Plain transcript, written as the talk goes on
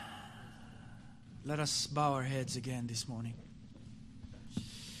Let us bow our heads again this morning.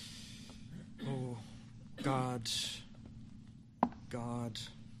 Oh, God,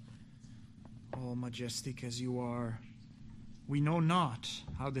 all majestic as you are, we know not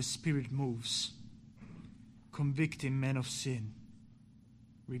how the Spirit moves, convicting men of sin,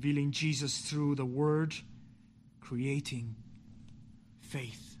 revealing Jesus through the Word, creating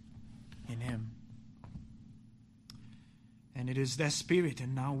faith in Him. And it is that Spirit,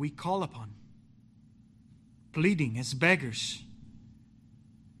 and now we call upon, pleading as beggars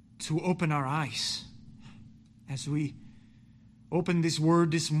to open our eyes as we open this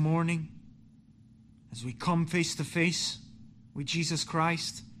Word this morning, as we come face to face with Jesus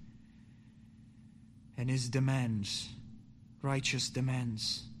Christ and His demands, righteous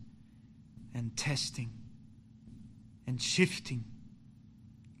demands, and testing and shifting.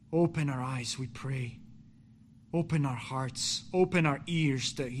 Open our eyes, we pray. Open our hearts, open our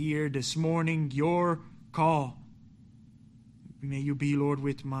ears to hear this morning your call. May you be, Lord,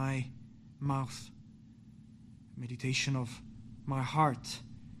 with my mouth, meditation of my heart,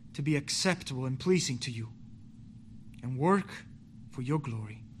 to be acceptable and pleasing to you, and work for your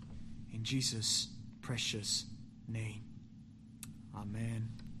glory. In Jesus' precious name. Amen.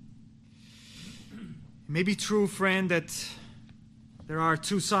 It may be true, friend, that there are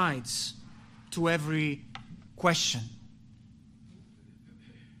two sides to every question.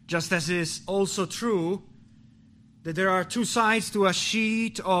 Just as it is also true that there are two sides to a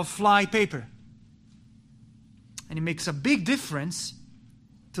sheet of fly paper. And it makes a big difference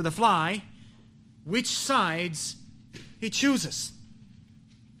to the fly which sides he chooses.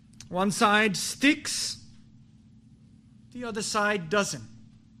 One side sticks, the other side doesn't.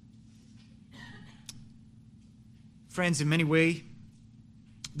 Friends, in many ways,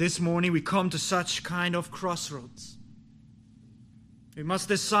 this morning we come to such kind of crossroads. We must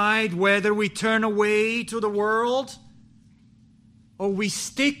decide whether we turn away to the world or we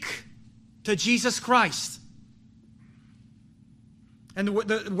stick to Jesus Christ. And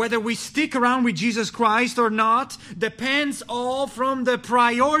whether we stick around with Jesus Christ or not depends all from the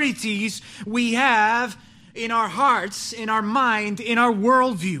priorities we have in our hearts, in our mind, in our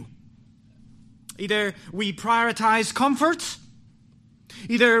worldview. Either we prioritize comfort,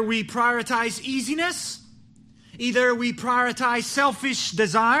 either we prioritize easiness, either we prioritize selfish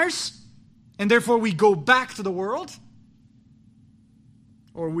desires, and therefore we go back to the world,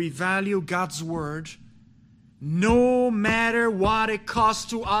 or we value God's Word no matter what it costs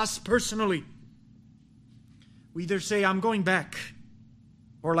to us personally. We either say, I'm going back,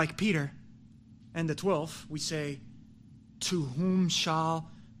 or like Peter and the 12, we say, to whom shall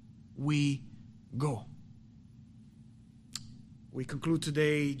we go? We conclude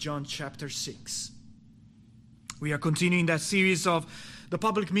today John chapter 6. We are continuing that series of the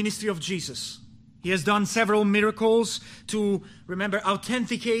public ministry of Jesus. He has done several miracles to, remember,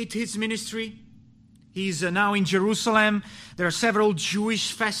 authenticate His ministry. He's now in Jerusalem. There are several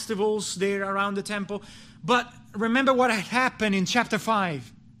Jewish festivals there around the temple. But remember what had happened in chapter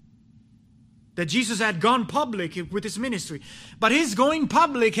 5. That Jesus had gone public with His ministry. But His going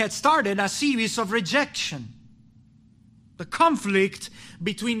public had started a series of rejection. The conflict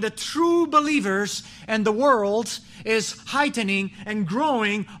between the true believers and the world is heightening and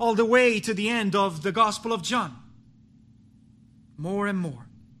growing all the way to the end of the Gospel of John. More and more.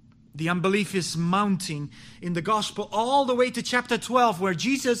 The unbelief is mounting in the Gospel all the way to chapter 12, where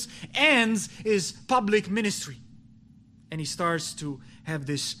Jesus ends His public ministry. And He starts to have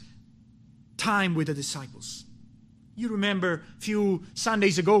this time with the disciples. You remember a few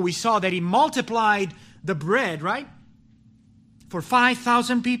Sundays ago we saw that He multiplied the bread, right? For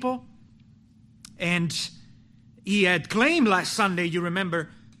 5,000 people. And He had claimed last Sunday, you remember,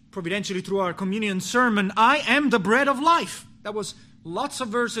 providentially through our communion sermon, I am the bread of life. That was lots of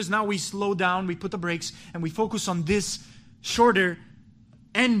verses. Now we slow down, we put the brakes, and we focus on this shorter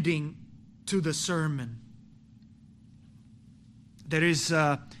ending to the sermon. There is,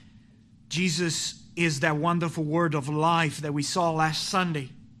 Jesus is that wonderful word of life that we saw last Sunday.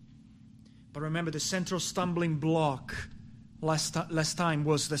 But remember, the central stumbling block last time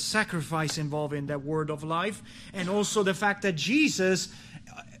was the sacrifice involved in that word of life, and also the fact that Jesus,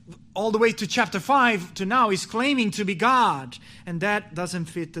 all the way to chapter 5 to now, is claiming to be God, and that doesn't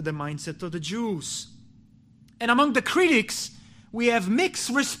fit to the mindset of the Jews. And among the critics, we have mixed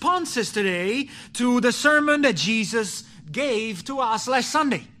responses today to the sermon that Jesus gave to us last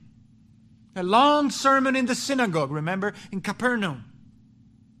Sunday. A long sermon in the synagogue, remember, in Capernaum.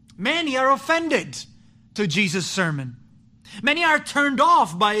 Many are offended to Jesus' sermon. Many are turned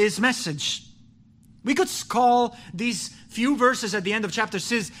off by His message. We could call these few verses at the end of chapter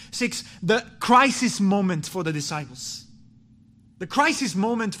 6, the crisis moment for the disciples. The crisis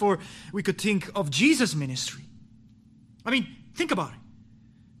moment for, we could think of Jesus' ministry. I mean, think about it.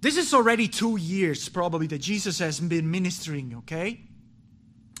 This is already 2 years probably that Jesus has been ministering, okay?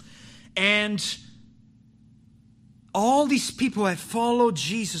 And all these people have followed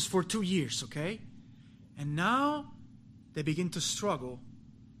Jesus for 2 years, okay? And now they begin to struggle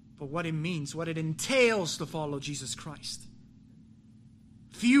for what it means, what it entails to follow Jesus Christ.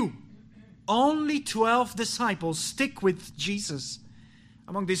 Few, only 12 disciples stick with Jesus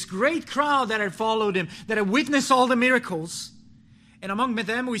among this great crowd that had followed him, that had witnessed all the miracles. And among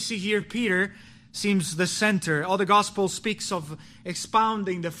them we see here Peter seems the center. All the gospel speaks of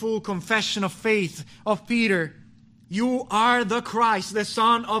expounding the full confession of faith of Peter. You are the Christ, the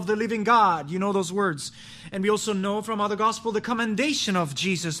Son of the living God. You know those words. And we also know from other gospel the commendation of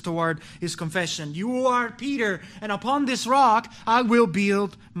Jesus toward his confession. You are Peter, and upon this rock I will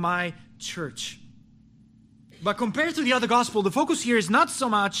build my church. But compared to the other gospel, the focus here is not so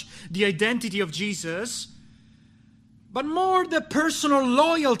much the identity of Jesus, but more the personal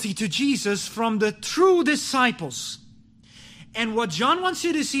loyalty to Jesus from the true disciples. And what John wants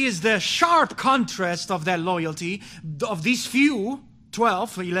you to see is the sharp contrast of that loyalty, of these few,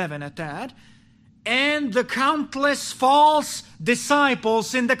 12, 11 at that, and the countless false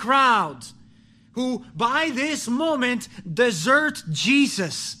disciples in the crowd who by this moment desert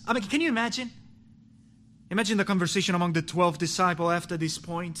Jesus. I mean, can you imagine? Imagine the conversation among the 12 disciples after this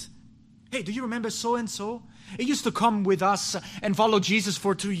point. Hey, do you remember so-and-so? He used to come with us and follow Jesus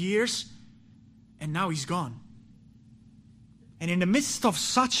for 2 years, and now he's gone. And in the midst of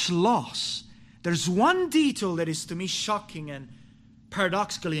such loss, there's one detail that is to me shocking and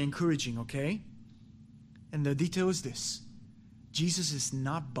paradoxically encouraging, okay? And the detail is this. Jesus is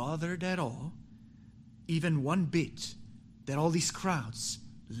not bothered at all, even one bit, that all these crowds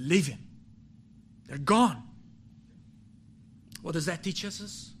leave him. They're gone. What does that teach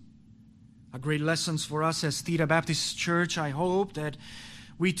us? A great lessons for us as Theta Baptist Church. I hope that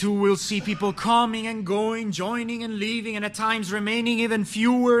we too will see people coming and going, joining and leaving, and at times remaining even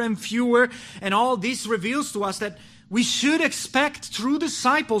fewer and fewer. And all this reveals to us that we should expect true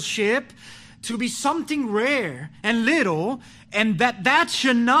discipleship to be something rare and little, and that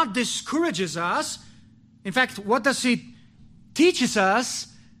should not discourage us. In fact, what does it teaches us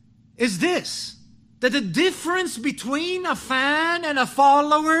is this, that the difference between a fan and a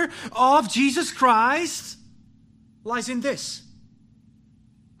follower of Jesus Christ lies in this,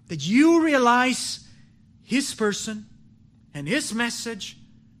 that you realize his person and his message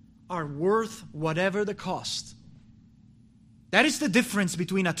are worth whatever the cost. That is the difference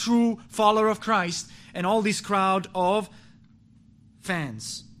between a true follower of Christ and all this crowd of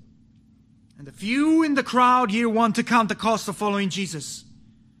fans. And the few in the crowd here want to count the cost of following Jesus.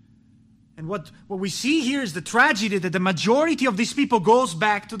 And what we see here is the tragedy that the majority of these people goes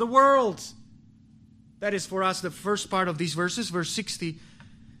back to the world. That is for us the first part of these verses, verse 60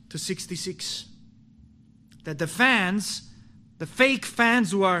 to 66. That the fans, the fake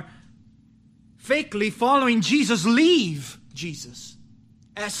fans who are fakely following Jesus, leave Jesus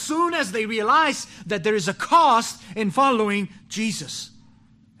as soon as they realize that there is a cost in following Jesus.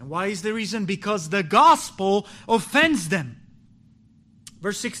 And why is the reason? Because the gospel offends them.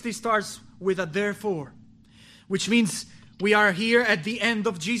 Verse 60 starts with a therefore, which means we are here at the end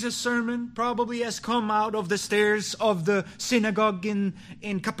of Jesus' sermon, probably has come out of the stairs of the synagogue in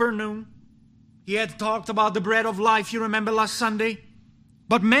Capernaum. He had talked about the bread of life, you remember last Sunday.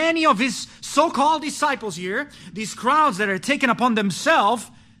 But many of his so-called disciples here, these crowds that are taken upon themselves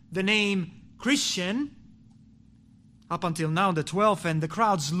the name Christian, up until now the 12 and the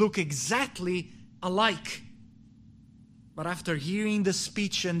crowds look exactly alike. But after hearing the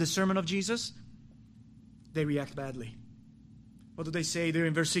speech and the sermon of Jesus, they react badly. What do they say there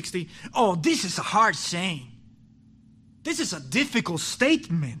in verse 60? Oh, this is a hard saying. This is a difficult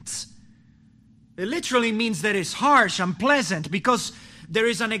statement. It literally means that it's harsh, unpleasant, because there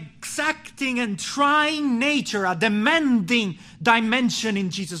is an exacting and trying nature, a demanding dimension in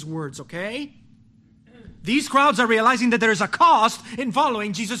Jesus' words, okay? These crowds are realizing that there is a cost in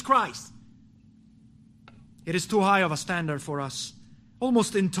following Jesus Christ. It is too high of a standard for us,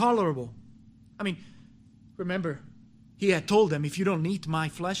 almost intolerable. I mean, remember, he had told them, if you don't eat my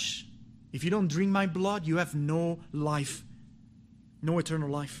flesh, if you don't drink my blood, you have no life, no eternal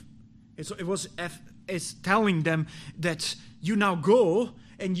life. It's telling them that you now go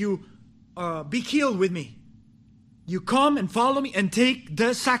and you be killed with me. You come and follow me and take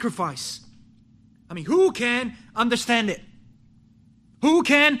the sacrifice. I mean, who can understand it? Who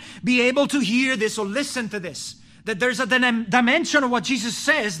can be able to hear this or listen to this? that there's a dimension of what Jesus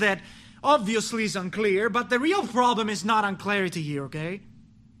says that obviously is unclear, but the real problem is not unclarity here, okay?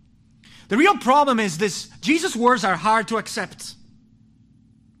 The real problem is this: Jesus' words are hard to accept.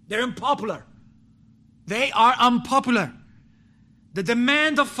 They're unpopular. They are unpopular. The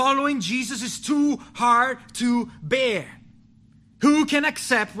demand of following Jesus is too hard to bear. Who can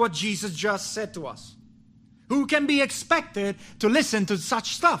accept what Jesus just said to us? Who can be expected to listen to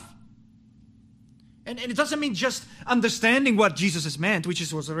such stuff? And it doesn't mean just understanding what Jesus has meant, which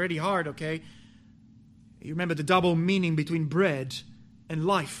was already hard, okay? You remember the double meaning between bread and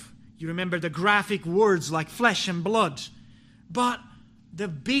life. You remember the graphic words like flesh and blood. But the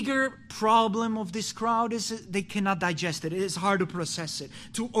bigger problem of this crowd is they cannot digest it. It is hard to process it,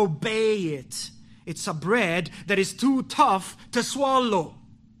 to obey it. It's a bread that is too tough to swallow.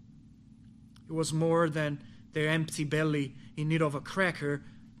 It was more than their empty belly in need of a cracker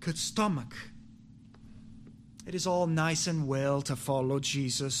could stomach. It is all nice and well to follow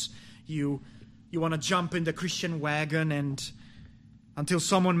Jesus. You want to jump in the Christian wagon, and until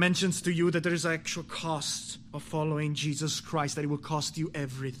someone mentions to you that there is an actual cost of following Jesus Christ, that it will cost you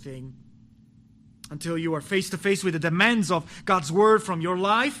everything. Until you are face to face with the demands of God's word from your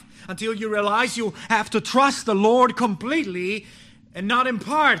life, until you realize you have to trust the Lord completely and not in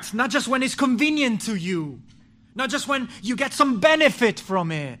part, not just when it's convenient to you, not just when you get some benefit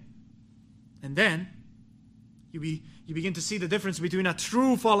from it. And then you begin to see the difference between a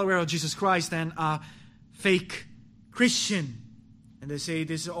true follower of Jesus Christ and a fake Christian. And they say,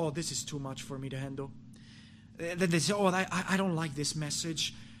 this is too much for me to handle. Then they say, I don't like this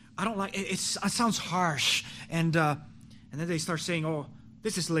message. I don't like it. It sounds harsh. And then they start saying,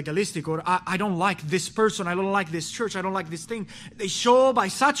 this is legalistic, or I don't like this person. I don't like this church. I don't like this thing. They show by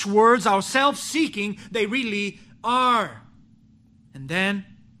such words how self-seeking they really are. And then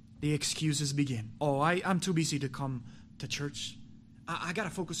the excuses begin. I'm too busy to come to church. I got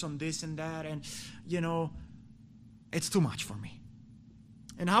to focus on this and that. And, it's too much for me.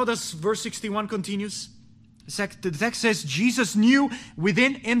 And how does verse 61 continues? The text says Jesus knew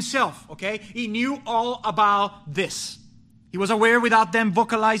within himself, okay? He knew all about this. He was aware without them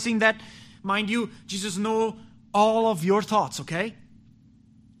vocalizing that. Mind you, Jesus knows all of your thoughts, okay?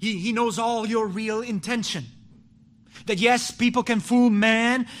 He knows all your real intention. That yes, people can fool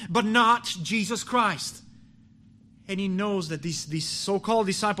man, but not Jesus Christ. And he knows that these so-called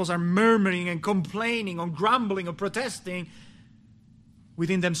disciples are murmuring and complaining or grumbling or protesting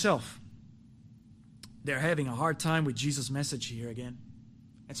within themselves. They're having a hard time with Jesus' message here again.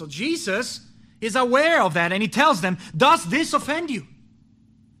 And so Jesus is aware of that, and he tells them, does this offend you?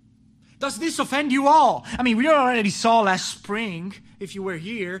 Does this offend you all? I mean, we already saw last spring, if you were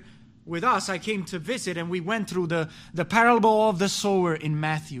here with us, I came to visit, and we went through the parable of the sower in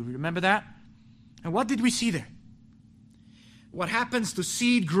Matthew. Remember that? And what did we see there? What happens to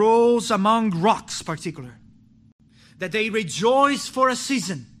seed grows among rocks, particular. That they rejoice for a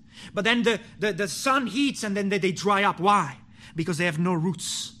season. But then the sun heats and then they dry up. Why? Because they have no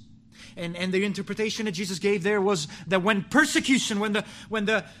roots. And the interpretation that Jesus gave there was that when persecution, when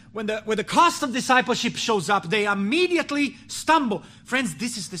the cost of discipleship shows up, they immediately stumble. Friends,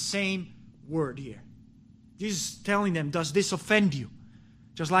 this is the same word here. Jesus is telling them, does this offend you?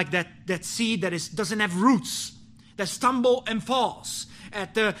 Just like that seed that doesn't have roots, that stumble and falls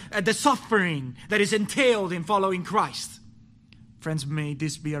at the suffering that is entailed in following Christ. Friends, may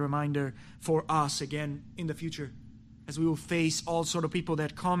this be a reminder for us again in the future, as we will face all sort of people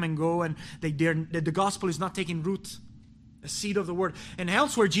that come and go, and the gospel is not taking root, the seed of the word. And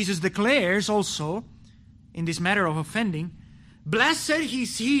elsewhere, Jesus declares also, in this matter of offending, blessed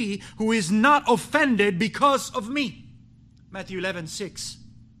is he who is not offended because of me. Matthew 11:6.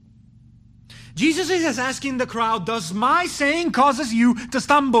 Jesus is asking the crowd, does my saying causes you to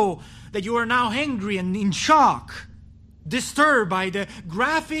stumble, that you are now angry and in shock, disturbed by the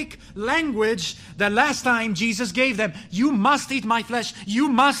graphic language that last time Jesus gave them? You must eat my flesh. You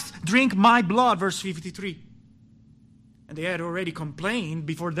must drink my blood. Verse 53. And they had already complained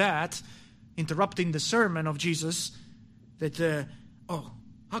before that, interrupting the sermon of Jesus, that,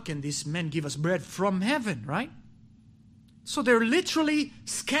 how can these men give us bread from heaven, right? So they're literally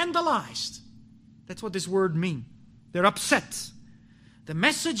scandalized. That's what this word means. They're upset. The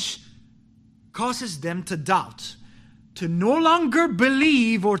message causes them to doubt, to no longer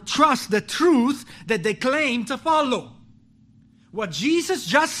believe or trust the truth that they claim to follow. What Jesus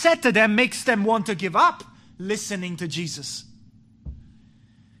just said to them makes them want to give up listening to Jesus.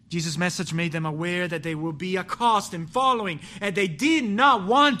 Jesus' message made them aware that there will be a cost in following, and they did not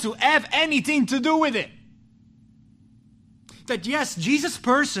want to have anything to do with it. that yes, Jesus'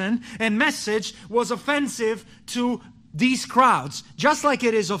 person and message was offensive to these crowds, just like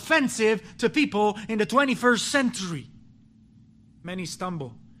it is offensive to people in the 21st century. Many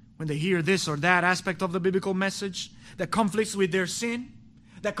stumble when they hear this or that aspect of the biblical message that conflicts with their sin,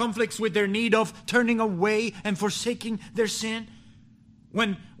 that conflicts with their need of turning away and forsaking their sin.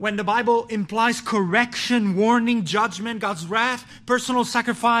 When the Bible implies correction, warning, judgment, God's wrath, personal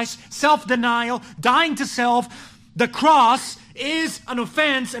sacrifice, self-denial, dying to self, the cross is an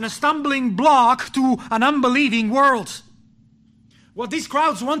offense and a stumbling block to an unbelieving world. What these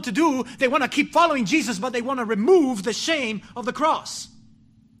crowds want to do, they want to keep following Jesus, but they want to remove the shame of the cross.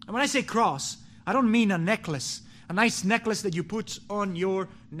 And when I say cross, I don't mean a necklace, a nice necklace that you put on your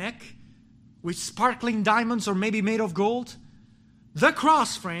neck with sparkling diamonds or maybe made of gold. The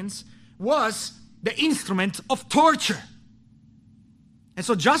cross, friends, was the instrument of torture. And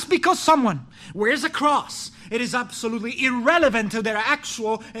so just because someone wears a cross, it is absolutely irrelevant to their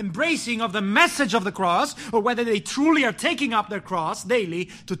actual embracing of the message of the cross, or whether they truly are taking up their cross daily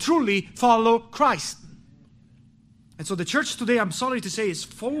to truly follow Christ. And so the church today, I'm sorry to say, is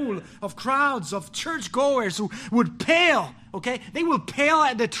full of crowds of churchgoers who would pale, okay? They will pale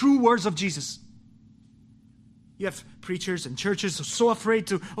at the true words of Jesus. You have preachers and churches who are so afraid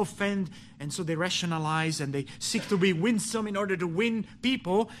to offend, and so they rationalize and they seek to be winsome in order to win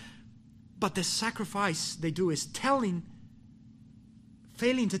people. But the sacrifice they do is failing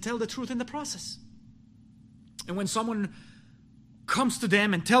to tell the truth in the process. And when someone comes to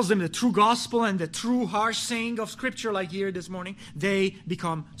them and tells them the true gospel and the true harsh saying of Scripture, like here this morning, they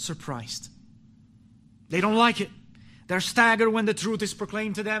become surprised. They don't like it. They're staggered when the truth is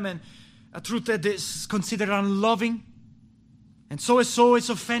proclaimed to them, and a truth that is considered unloving. And so is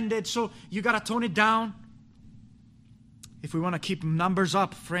offended, so you got to tone it down. If we want to keep numbers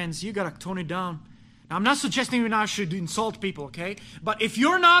up, friends, you got to tone it down. Now, I'm not suggesting you now should insult people, okay? But if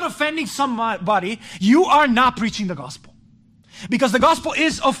you're not offending somebody, you are not preaching the gospel. Because the gospel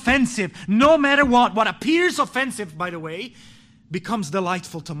is offensive. No matter what. What appears offensive, by the way, becomes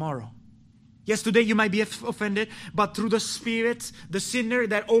delightful tomorrow. Yes, today you might be offended, but through the Spirit, the sinner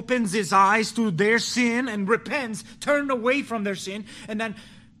that opens his eyes to their sin and repents, turn away from their sin, and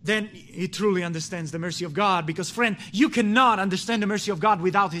then he truly understands the mercy of God. Because, friend, you cannot understand the mercy of God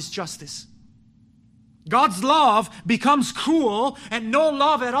without His justice. God's love becomes cruel and no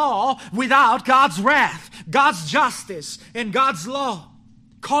love at all without God's wrath, God's justice, and God's law.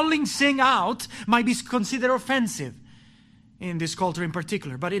 Calling sin out might be considered offensive in this culture in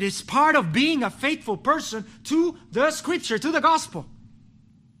particular, but it is part of being a faithful person to the Scripture, to the gospel.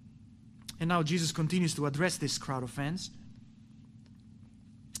 And now Jesus continues to address this crowd of fans.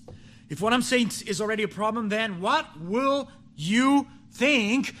 If what I'm saying is already a problem, then what will you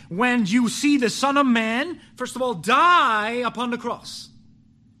think when you see the Son of Man, first of all, die upon the cross,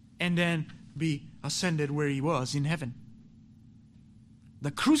 and then be ascended where He was in heaven? The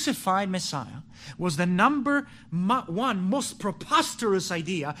crucified Messiah was the number one most preposterous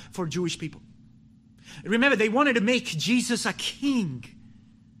idea for Jewish people. Remember, they wanted to make Jesus a king.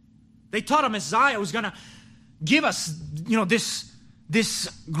 They thought a Messiah was going to give us, this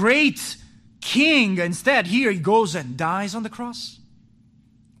great king. Instead, here He goes and dies on the cross.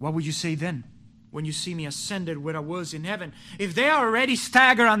 What would you say then when you see Me ascended where I was in heaven? If they are already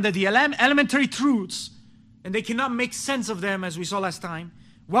staggered under the elementary truths, and they cannot make sense of them, as we saw last time,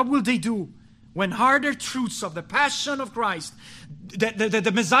 what will they do when harder truths of the passion of Christ,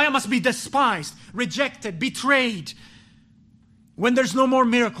 the Messiah must be despised, rejected, betrayed, when there's no more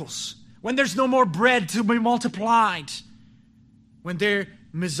miracles, when there's no more bread to be multiplied, when their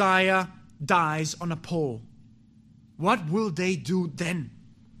Messiah dies on a pole? What will they do then?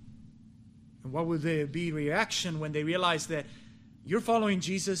 And what will their be reaction when they realize that you're following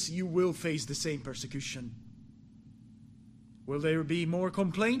Jesus, you will face the same persecution? Will there be more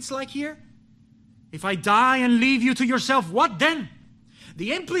complaints like here? If I die and leave you to yourself, what then?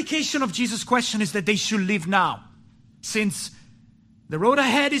 The implication of Jesus' question is that they should live now, since the road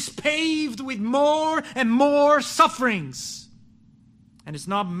ahead is paved with more and more sufferings. And it's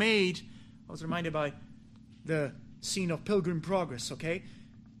not made, I was reminded by the scene of Pilgrim Progress, okay?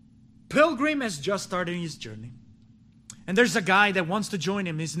 Pilgrim has just started his journey. And there's a guy that wants to join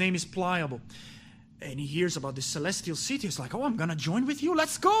him. His name is Pliable. And he hears about this celestial city. He's like, oh, I'm going to join with you.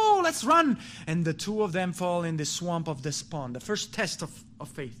 Let's go. Let's run. And the two of them fall in the swamp of despond, the first test of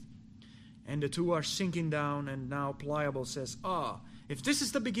faith. And the two are sinking down. And now Pliable says, if this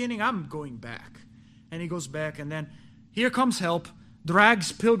is the beginning, I'm going back. And he goes back. And then here comes help.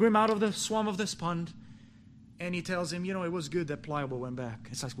 Drags Pilgrim out of the swamp of despond. And he tells him, it was good that Pliable went back.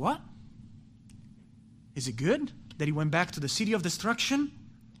 It's like, what? Is it good that he went back to the city of destruction.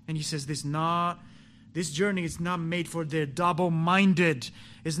 And he says, this journey is not made for the double-minded.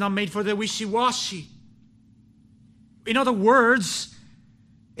 It's not made for the wishy-washy. In other words,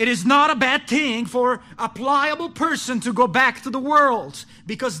 it is not a bad thing for a pliable person to go back to the world,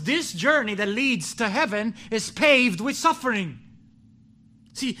 because this journey that leads to heaven is paved with suffering.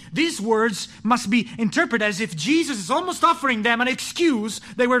 See, these words must be interpreted as if Jesus is almost offering them an excuse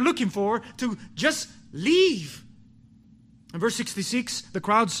they were looking for to just leave. In verse 66, the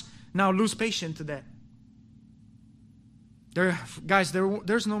crowds now lose patience to that.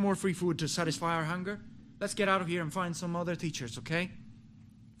 There's no more free food to satisfy our hunger. Let's get out of here and find some other teachers, okay?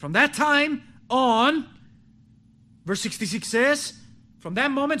 From that time on, verse 66 says, from that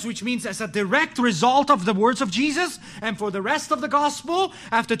moment, which means as a direct result of the words of Jesus, and for the rest of the gospel,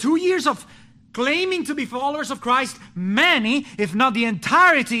 after 2 years of claiming to be followers of Christ, many, if not the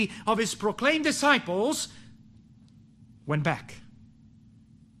entirety of his proclaimed disciples, went back.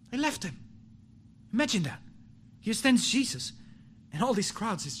 They left him. Imagine that. Here stands Jesus, and all these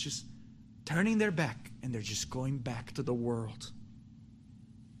crowds is just turning their back, and they're just going back to the world.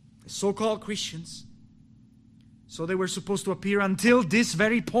 The so-called Christians, so they were supposed to appear until this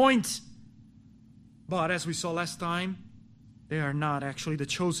very point. But as we saw last time, they are not actually the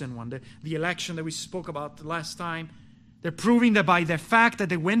chosen one. The election that we spoke about last time, they're proving that by the fact that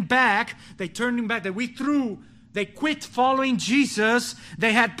they went back, they turned back, they quit following Jesus.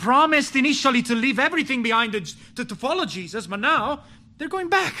 They had promised initially to leave everything behind to follow Jesus, but now they're going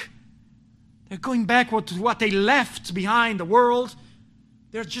back. They're going back to what they left behind, the world.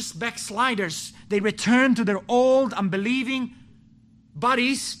 They're just backsliders. They return to their old, unbelieving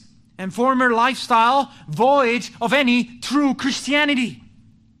bodies and former lifestyle, void of any true Christianity.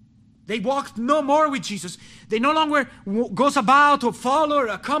 They walked no more with Jesus. They no longer goes about to follow or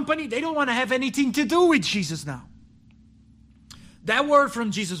accompany. They don't want to have anything to do with Jesus now. That word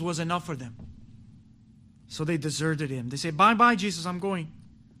from Jesus was enough for them. So they deserted him. They say, bye-bye, Jesus, I'm going.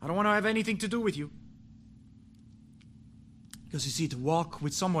 I don't want to have anything to do with you. Because you see, to walk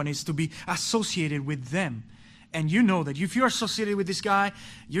with someone is to be associated with them. And you know that if you're associated with this guy,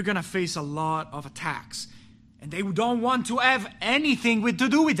 you're going to face a lot of attacks. And they don't want to have anything to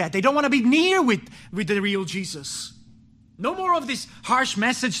do with that. They don't want to be near with the real Jesus. No more of this harsh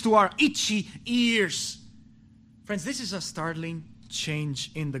message to our itchy ears. Friends, this is a startling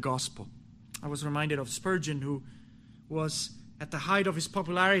change in the gospel. I was reminded of Spurgeon, who was at the height of his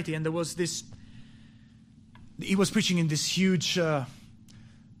popularity, and there was this... He was preaching in this huge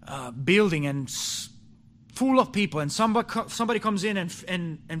building and full of people, and somebody comes in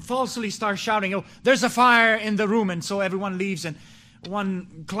and falsely starts shouting, "Oh, there's a fire in the room!" And so everyone leaves, and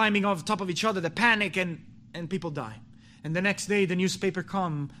one climbing on top of each other, they panic, and people die. And the next day, the newspaper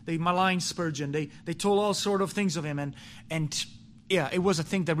come, they maligned Spurgeon, they told all sort of things of him, and yeah, it was a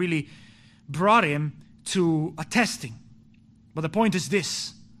thing that really brought him to a testing. But the point is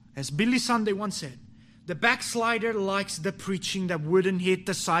this, as Billy Sunday once said, the backslider likes the preaching that wouldn't hit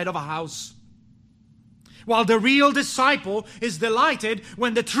the side of a house, while the real disciple is delighted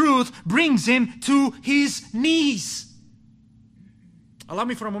when the truth brings him to his knees. Allow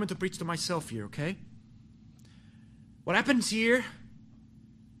me for a moment to preach to myself here, okay? What happens here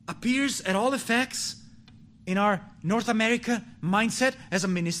appears at all effects in our North America mindset as a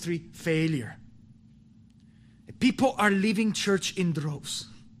ministry failure. People are leaving church in droves.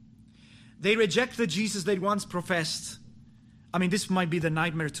 They reject the Jesus they once professed. I mean, this might be the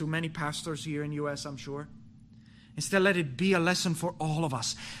nightmare to many pastors here in the U.S., I'm sure. Instead, let it be a lesson for all of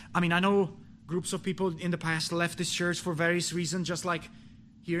us. I mean, I know groups of people in the past left this church for various reasons, just like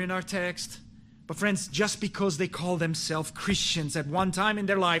here in our text. But friends, just because they call themselves Christians at one time in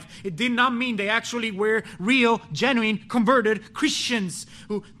their life, it did not mean they actually were real, genuine, converted Christians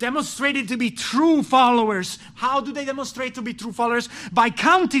who demonstrated to be true followers. How do they demonstrate to be true followers? By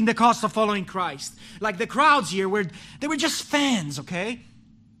counting the cost of following Christ. Like the crowds here, where they were just fans, okay?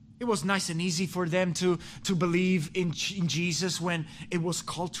 It was nice and easy for them to believe in Jesus when it was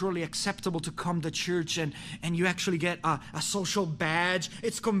culturally acceptable to come to church and you actually get a social badge.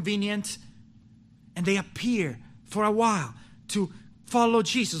 It's convenient. And they appear for a while to follow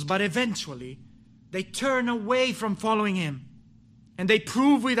Jesus, but eventually they turn away from following him. And they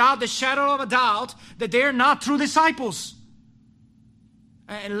prove without the shadow of a doubt that they're not true disciples.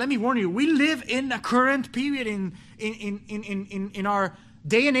 And let me warn you, we live in a current period in our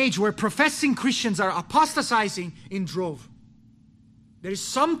day and age where professing Christians are apostatizing in drove. There is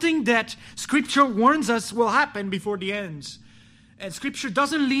something that Scripture warns us will happen before the end. And Scripture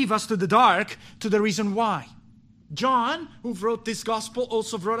doesn't leave us to the dark to the reason why. John, who wrote this gospel,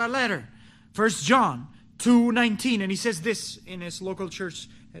 also wrote a letter. 1 John 2:19, and he says this in his local church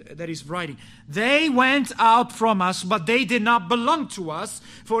that he's writing. They went out from us, but they did not belong to us,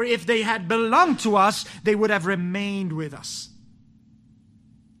 for if they had belonged to us, they would have remained with us.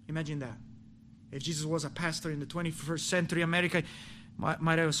 Imagine that. If Jesus was a pastor in the 21st century America,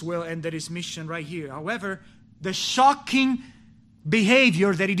 might as well end his mission right here. However, the shocking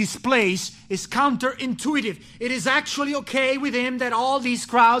behavior that he displays is counterintuitive. It is actually okay with him that all these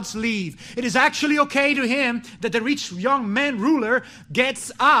crowds leave. It is actually okay to him that the rich young man ruler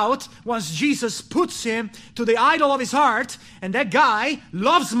gets out once Jesus puts him to the idol of his heart, and that guy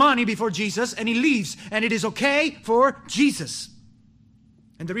loves money before Jesus and he leaves, and it is okay for Jesus.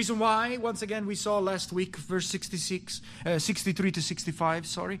 And the reason why, once again, we saw last week, verse 63 to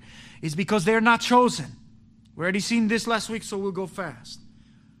 65, is because they're not chosen. We already seen this last week, so we'll go fast.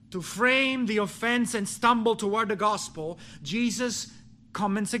 To frame the offense and stumble toward the gospel, Jesus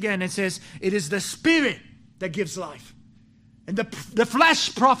comments again and says, it is the Spirit that gives life. And the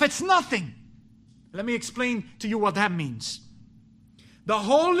flesh profits nothing. Let me explain to you what that means. The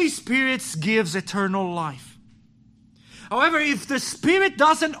Holy Spirit gives eternal life. However, if the Spirit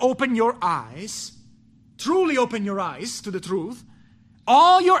doesn't open your eyes, truly open your eyes to the truth,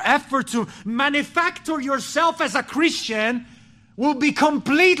 all your effort to manufacture yourself as a Christian will be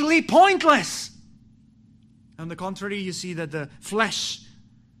completely pointless. On the contrary, you see that the flesh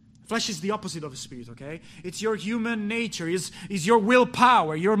is the opposite of the Spirit, okay? It's your human nature, is your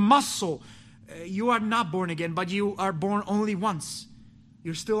willpower, your muscle. You are not born again, but you are born only once.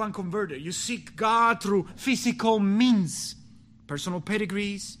 You're still unconverted. You seek God through physical means, personal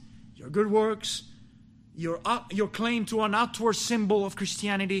pedigrees, your good works, your claim to an outward symbol of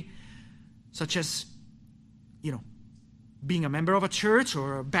Christianity, such as, being a member of a church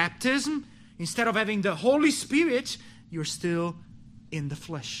or a baptism. Instead of having the Holy Spirit, you're still in the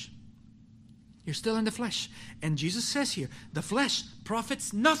flesh. You're still in the flesh. And Jesus says here, the flesh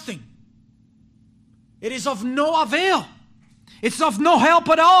profits nothing. It is of no avail. It's of no help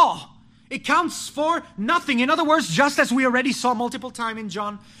at all. It counts for nothing. In other words, just as we already saw multiple times in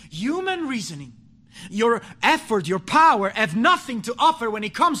John, human reasoning, your effort, your power have nothing to offer when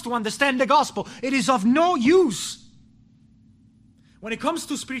it comes to understand the gospel. It is of no use. When it comes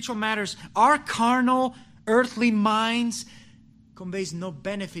to spiritual matters, our carnal, earthly minds conveys no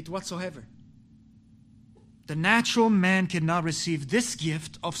benefit whatsoever. The natural man cannot receive this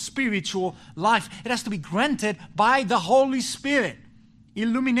gift of spiritual life. It has to be granted by the Holy Spirit.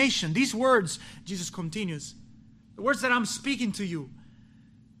 Illumination. These words, Jesus continues, the words that I'm speaking to you,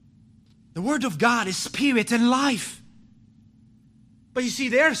 the Word of God is spirit and life. But you see,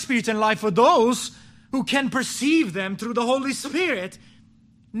 they're spirit and life for those who can perceive them through the Holy Spirit.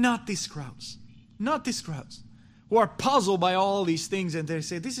 Not these crowds. Not these crowds who are puzzled by all these things and they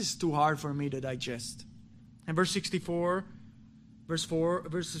say, this is too hard for me to digest. And verse 64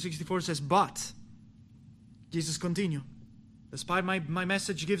 says, but, Jesus continues, despite my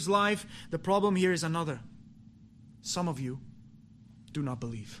message gives life, the problem here is another. Some of you do not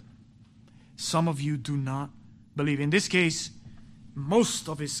believe. Some of you do not believe. In this case, most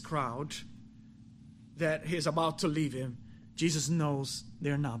of his crowd that is about to leave him, Jesus knows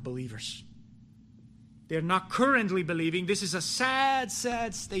they're not believers. They're not currently believing. This is a sad,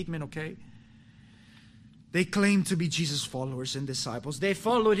 sad statement, okay? They claim to be Jesus' followers and disciples. They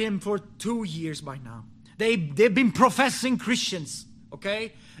followed him for 2 years by now. They've been professing Christians,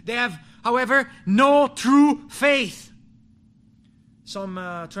 okay? They have, however, no true faith. Some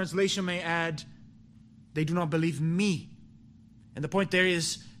translation may add, they do not believe me. And the point there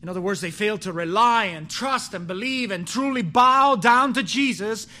is, in other words, they fail to rely and trust and believe and truly bow down to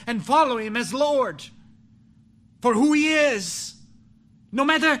Jesus and follow him as Lord for who he is, no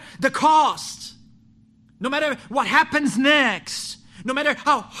matter the cost, no matter what happens next, no matter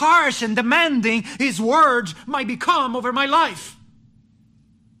how harsh and demanding his word might become over my life.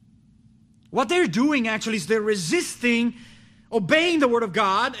 What they're doing actually is they're resisting obeying the word of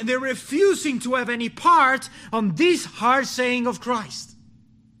God, and they're refusing to have any part on this hard saying of Christ.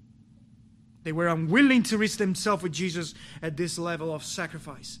 They were unwilling to risk themselves with Jesus at this level of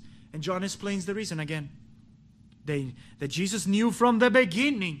sacrifice. And John explains the reason again. That Jesus knew from the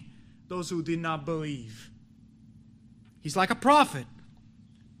beginning those who did not believe. He's like a prophet.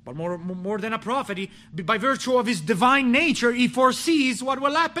 But more than a prophet, by virtue of his divine nature, he foresees what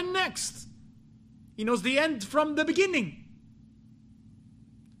will happen next. He knows the end from the beginning.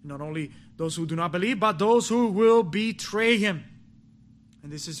 Not only those who do not believe, but those who will betray him.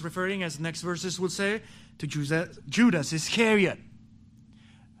 And this is referring, as next verses will say, to Judas Iscariot.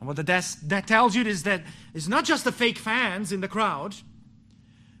 And what that tells you is that it's not just the fake fans in the crowd,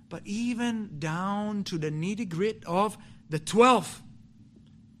 but even down to the nitty-gritty of the 12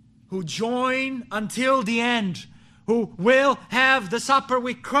 who join until the end, who will have the supper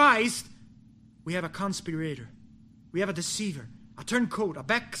with Christ. We have a conspirator. We have a deceiver, a turncoat, a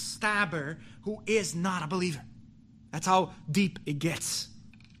backstabber who is not a believer. That's how deep it gets.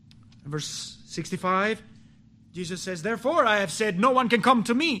 In verse 65, Jesus says, "Therefore I have said, no one can come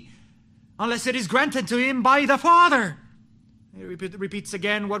to me unless it is granted to him by the Father." He repeats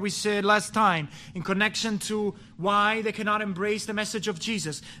again what we said last time in connection to why they cannot embrace the message of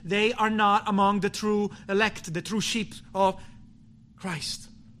Jesus. They are not among the true elect, the true sheep of Christ.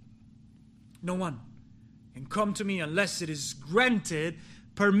 No one can come to me unless it is granted,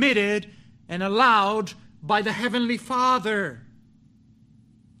 permitted, and allowed by the Heavenly Father.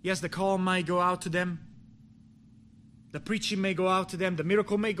 Yes, the call might go out to them. The preaching may go out to them, the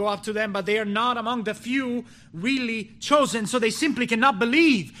miracle may go out to them, but they are not among the few really chosen, so they simply cannot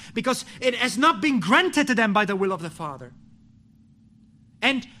believe because it has not been granted to them by the will of the Father.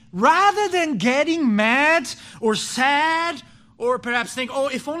 And rather than getting mad or sad or perhaps think, oh,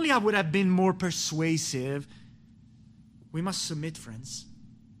 if only I would have been more persuasive, we must submit, friends.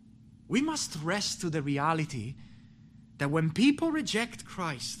 We must rest to the reality that when people reject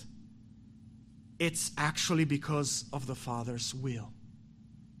Christ, it's actually because of the Father's will.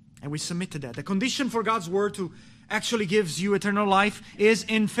 And we submit to that. The condition for God's Word to actually gives you eternal life is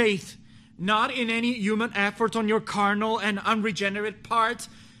in faith, not in any human effort on your carnal and unregenerate part.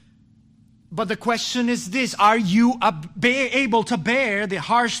 But the question is this: are you able to bear the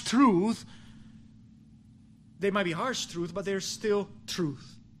harsh truth? They might be harsh truth, but they're still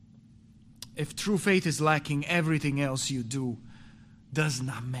truth. If true faith is lacking, everything else you do does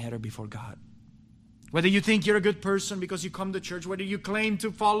not matter before God. Whether you think you're a good person because you come to church, whether you claim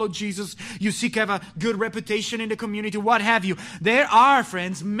to follow Jesus, you seek to have a good reputation in the community, what have you. There are,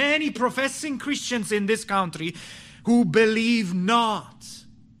 friends, many professing Christians in this country who believe not.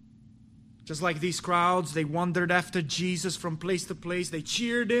 Just like these crowds, they wandered after Jesus from place to place. They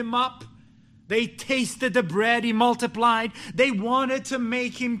cheered him up. They tasted the bread he multiplied. They wanted to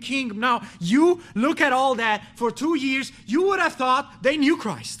make him king. Now, you look at all that for 2 years, you would have thought they knew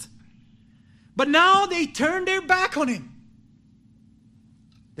Christ. But now they turn their back on him.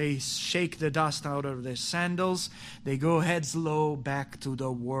 They shake the dust out of their sandals. They go heads low back to the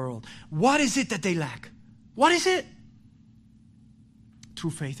world. What is it that they lack? What is it?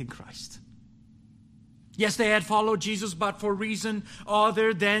 True faith in Christ. Yes, they had followed Jesus, but for reason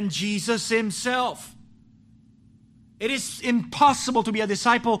other than Jesus himself. It is impossible to be a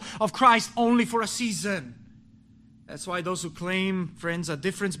disciple of Christ only for a season. That's why those who claim, friends, a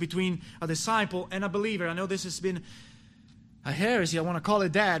difference between a disciple and a believer, I know this has been a heresy, I want to call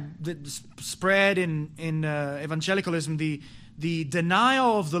it that spread in evangelicalism, the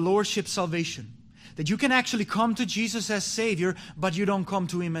denial of the Lordship salvation. That you can actually come to Jesus as Savior, but you don't come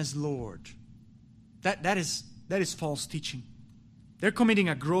to Him as Lord. That is false teaching. They're committing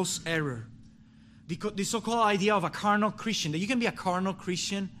a gross error. The so-called idea of a carnal Christian, that you can be a carnal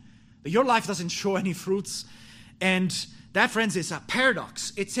Christian, that your life doesn't show any fruits. And that, friends, is a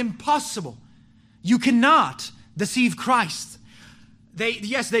paradox. It's impossible. You cannot deceive Christ.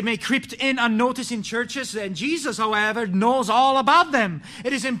 They may creep in unnoticed in churches, and Jesus, however, knows all about them.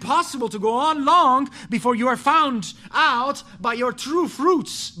 It is impossible to go on long before you are found out by your true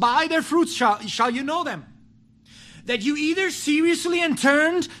fruits. By their fruits shall you know them. That you either seriously and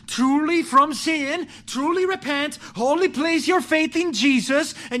turned truly from sin, truly repent, wholly place your faith in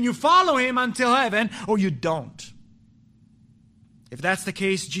Jesus, and you follow Him until heaven, or you don't. If that's the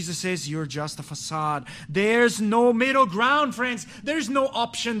case, Jesus says you're just a facade. There's no middle ground, friends. There's no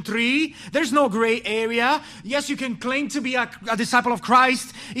option 3. There's no gray area. Yes, you can claim to be a disciple of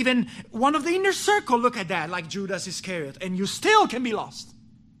Christ, even one of the inner circle, look at that, like Judas Iscariot, and you still can be lost.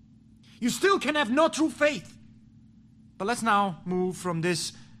 You still can have no true faith. But let's now move from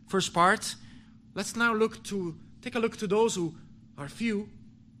this first part. Let's now take a look to those who are few,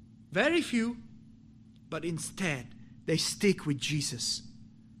 very few, but instead they stick with Jesus.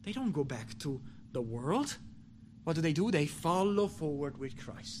 They don't go back to the world. What do? They follow forward with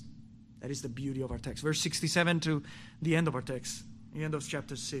Christ. That is the beauty of our text. Verse 67 to the end of our text, the end of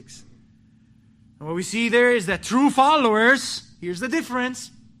chapter 6. And what we see there is that true followers, here's the difference,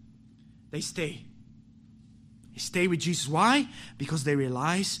 they stay. They stay with Jesus. Why? Because they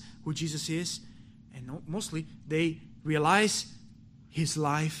realize who Jesus is, and mostly they realize His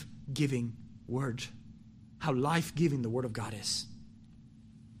life-giving word. How life-giving the Word of God is.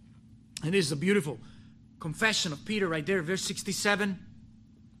 And this is a beautiful confession of Peter right there, verse 67.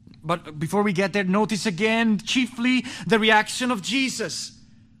 But before we get there, notice again chiefly the reaction of Jesus.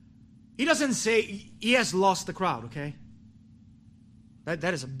 He doesn't say he has lost the crowd, okay?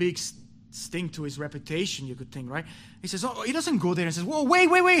 That is a big sting to his reputation, you could think, right? He says, oh, he doesn't go there and says, whoa, wait,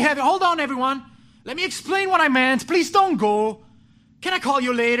 hold on, everyone. Let me explain what I meant. Please don't go. Can I call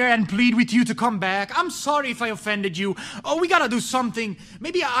you later and plead with you to come back? I'm sorry if I offended you. Oh, we gotta do something.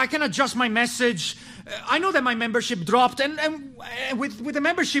 Maybe I can adjust my message. I know that my membership dropped, and with the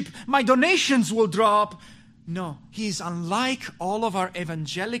membership, my donations will drop. No, he's unlike all of our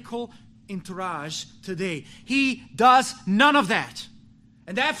evangelical entourage today. He does none of that.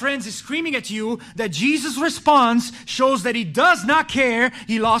 And that, friends, is screaming at you that Jesus' response shows that he does not care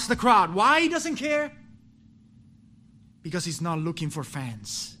he lost the crowd. Why he doesn't care? Because he's not looking for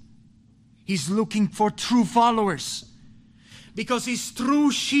fans. He's looking for true followers. Because his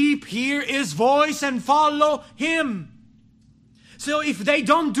true sheep hear his voice and follow him. So if they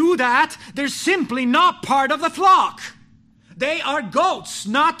don't do that, they're simply not part of the flock. They are goats,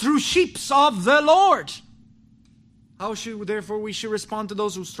 not true sheep of the Lord. How should, therefore, we should respond to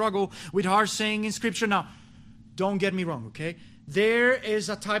those who struggle with harsh saying in Scripture? Now, don't get me wrong, okay? There is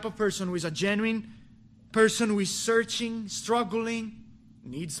a type of person who is a genuine person who is searching, struggling,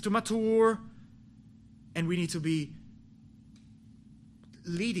 needs to mature, and we need to be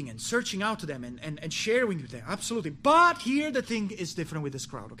leading and searching out to them and sharing with them. Absolutely. But here the thing is different with this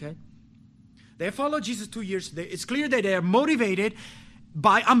crowd, okay? They followed Jesus 2 years. It's clear that they are motivated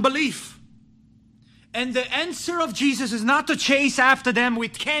by unbelief. And the answer of Jesus is not to chase after them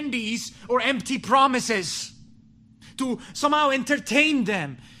with candies or empty promises, to somehow entertain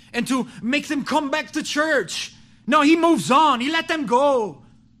them and to make them come back to church. No, he moves on. He let them go.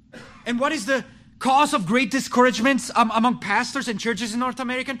 And what is the cause of great discouragement among pastors and churches in North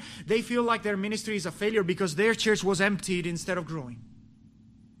America? They feel like their ministry is a failure because their church was emptied instead of growing.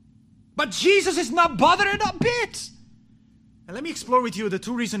 But Jesus is not bothered a bit. And let me explore with you the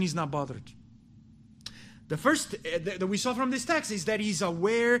two reasons he's not bothered. The first that we saw from this text is that he's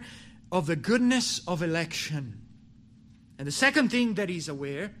aware of the goodness of election. And the second thing that he's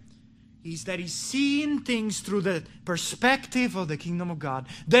aware is that he's seeing things through the perspective of the kingdom of God,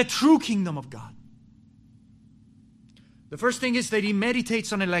 the true kingdom of God. The first thing is that he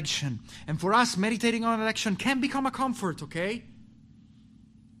meditates on election. And for us, meditating on election can become a comfort, okay?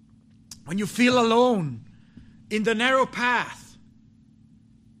 When you feel alone in the narrow path,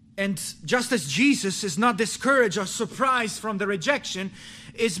 and just as Jesus is not discouraged or surprised from the rejection,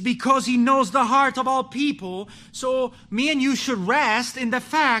 it's because he knows the heart of all people. So me and you should rest in the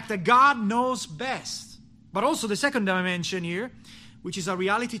fact that God knows best. But also the second dimension here, which is a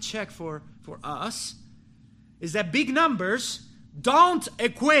reality check for us, is that big numbers don't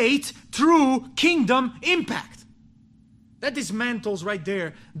equate true kingdom impact. That dismantles right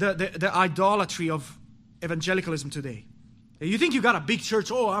there the idolatry of evangelicalism today. You think you got a big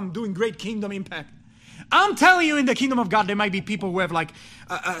church, oh, I'm doing great kingdom impact. I'm telling you, in the kingdom of God, there might be people who have like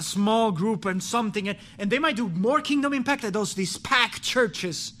a small group and something, and they might do more kingdom impact than these packed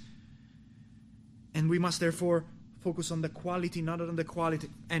churches. And we must therefore focus on the quality, not on the quality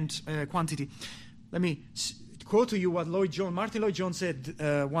and quantity. Let me quote to you what Martin Lloyd-Jones said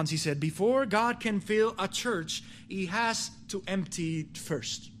once. He said, before God can fill a church, he has to empty it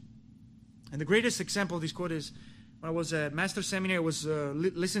first. And the greatest example of this quote is, when I was at Master Seminary, I was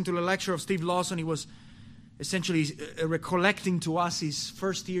listening to the lecture of Steve Lawson. He was essentially recollecting to us his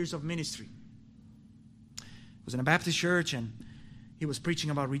first years of ministry. He was in a Baptist church, and he was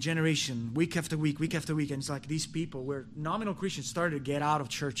preaching about regeneration week after week. And it's like these people were nominal Christians started to get out of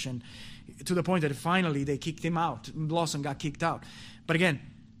church, and to the point that finally they kicked him out. Lawson got kicked out. But again,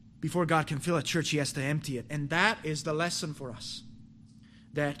 before God can fill a church, he has to empty it. And that is the lesson for us,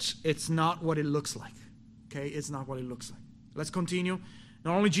 that it's not what it looks like. Okay, it's not what it looks like. Let's continue.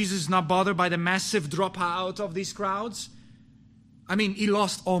 Not only Jesus is not bothered by the massive dropout of these crowds. I mean, he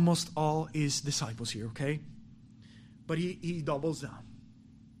lost almost all his disciples here, okay? But he doubles down.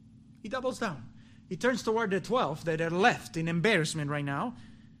 He doubles down. He turns toward the 12 that are left in embarrassment right now.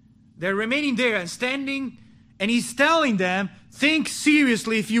 They're remaining there and standing, and he's telling them, think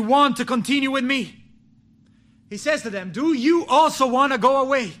seriously if you want to continue with me. He says to them, do you also want to go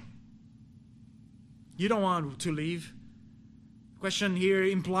away? You don't want to leave. The question here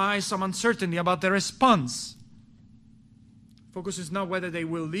implies some uncertainty about their response. Focus is not whether they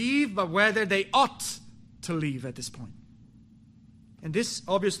will leave, but whether they ought to leave at this point. And this,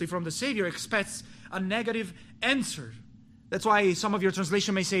 obviously, from the Savior expects a negative answer. That's why some of your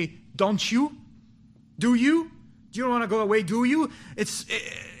translation may say, don't you? Do you? Do you want to go away? Do you?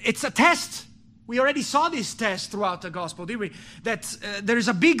 It's a test. We already saw this test throughout the gospel, didn't we? That there is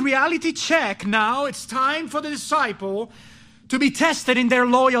a big reality check now. It's time for the disciple to be tested in their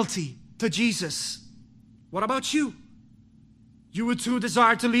loyalty. to Jesus. What about you? You would too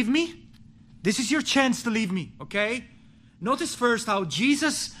desire to leave me? This is your chance to leave me, okay? Notice first how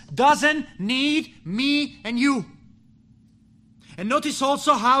Jesus doesn't need me and you. And notice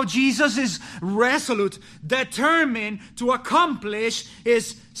also how Jesus is resolute, determined to accomplish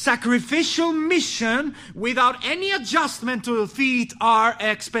His sacrificial mission without any adjustment to fit our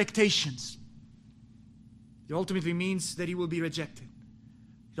expectations. It ultimately means that He will be rejected.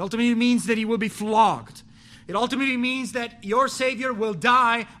 It ultimately means that He will be flogged. It ultimately means that your Savior will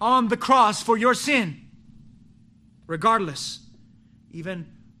die on the cross for your sin. Regardless, even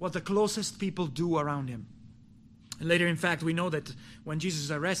what the closest people do around Him. And later, in fact, we know that when Jesus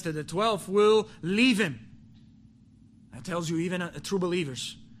is arrested, the 12 will leave Him. That tells you even true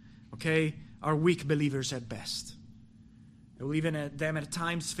believers, okay, are weak believers at best. They will even at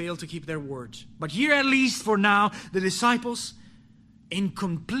times fail to keep their word. But here, at least for now, the disciples, in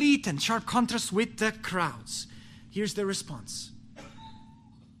complete and sharp contrast with the crowds, here's their response.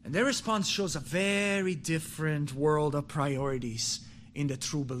 And their response shows a very different world of priorities in the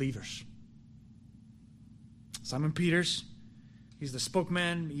true believers. Simon Peters, he's the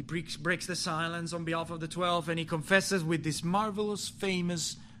spokesman. He breaks the silence on behalf of the 12, and he confesses with these marvelous,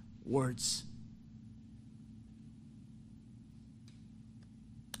 famous words.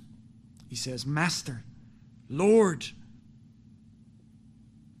 He says, Master, Lord,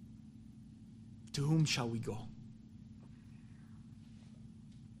 to whom shall we go?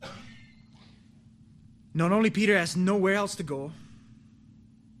 Not only Peter has nowhere else to go,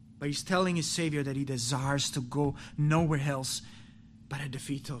 but he's telling his Savior that he desires to go nowhere else but at the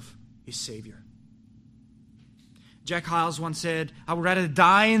feet of his Savior. Jack Hyles once said, I would rather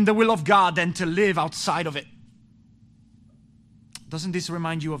die in the will of God than to live outside of it. Doesn't this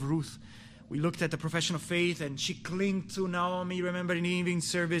remind you of Ruth? We looked at the profession of faith and she clinged to Naomi, remember, in the evening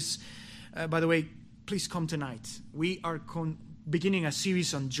service. By the way, please come tonight. We are beginning a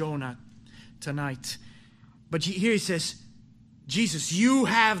series on Jonah tonight. But here he says, Jesus, you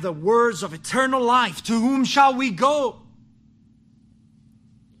have the words of eternal life. To whom shall we go?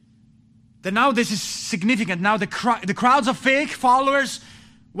 Then now this is significant. Now the crowds of fake followers,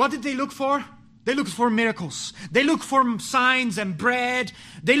 what did they look for? They looked for miracles. They looked for signs and bread.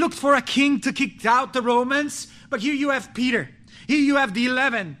 They looked for a king to kick out the Romans. But here you have Peter. Here you have the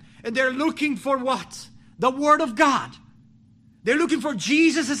 11. And they're looking for what? The Word of God. They're looking for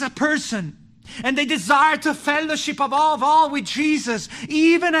Jesus as a person. And they desire to fellowship above all with Jesus,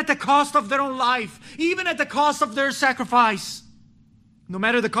 even at the cost of their own life, even at the cost of their sacrifice. No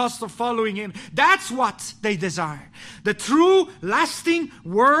matter the cost of following Him, that's what they desire. The true, lasting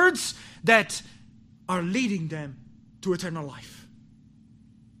words that are leading them to eternal life.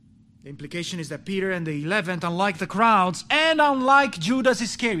 The implication is that Peter and the 11, unlike the crowds and unlike Judas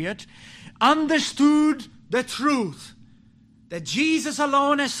Iscariot, understood the truth. That Jesus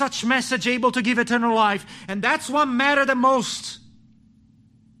alone has such message able to give eternal life. And that's what mattered the most.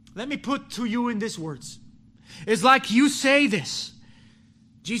 Let me put to you in these words. It's like you say this.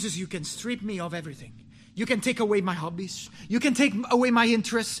 Jesus, you can strip me of everything. You can take away my hobbies. You can take away my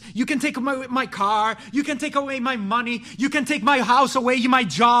interests. You can take away my car. You can take away my money. You can take my house away, my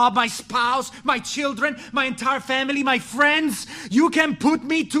job, my spouse, my children, my entire family, my friends. You can put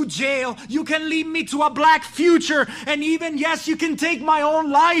me to jail. You can lead me to a black future. And even, yes, you can take my own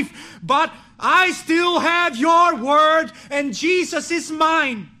life. But I still have your word and Jesus is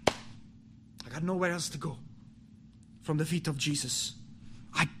mine. I got nowhere else to go from the feet of Jesus.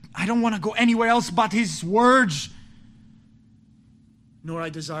 I don't want to go anywhere else but His words. Nor I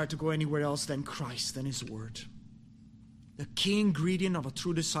desire to go anywhere else than Christ and His word. The key ingredient of a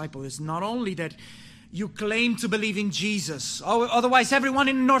true disciple is not only that you claim to believe in Jesus. Otherwise, everyone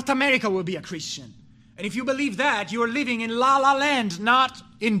in North America will be a Christian. And if you believe that, you are living in La La Land, not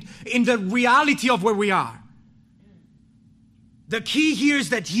in the reality of where we are. The key here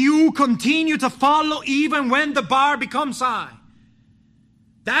is that you continue to follow even when the bar becomes high.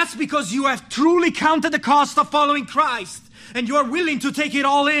 That's because you have truly counted the cost of following Christ and you are willing to take it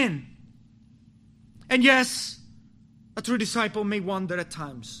all in. And yes, a true disciple may wander at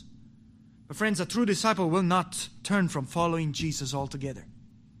times. But friends, a true disciple will not turn from following Jesus altogether.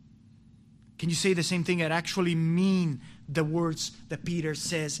 Can you say the same thing and actually mean the words that Peter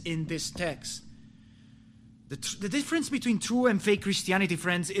says in this text? The difference between true and fake Christianity,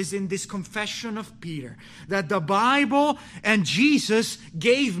 friends, is in this confession of Peter. That the Bible and Jesus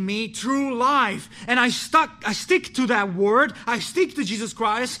gave me true life. And I stick to that word. I stick to Jesus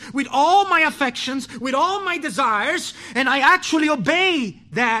Christ with all my affections, with all my desires. And I actually obey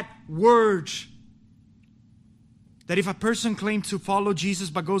that word. that if a person claims to follow Jesus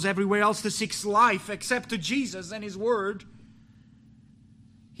but goes everywhere else to seek life except to Jesus and His Word,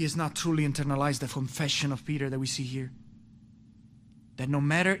 he has not truly internalized the confession of Peter that we see here. That no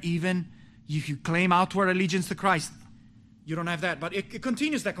matter even if you claim outward allegiance to Christ, you don't have that. But it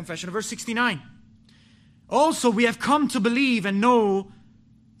continues that confession. Verse 69. Also, we have come to believe and know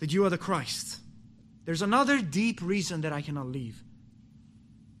that you are the Christ. There's another deep reason that I cannot leave.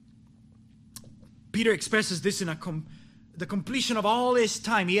 Peter expresses this in the completion of all his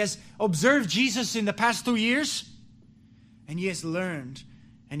time. He has observed Jesus in the past 2 years, and he has learned,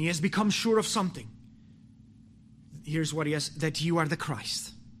 and he has become sure of something. Here's what he has, that you are the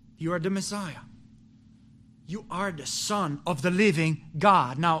Christ. You are the Messiah. You are the Son of the living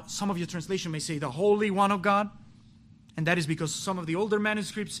God. Now, some of your translation may say the Holy One of God, and that is because some of the older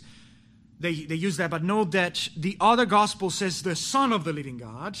manuscripts, they use that, but note that the other gospel says the Son of the living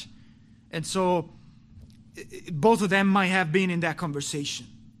God, and so both of them might have been in that conversation.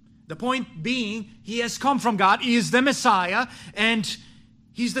 The point being, He has come from God, He is the Messiah, and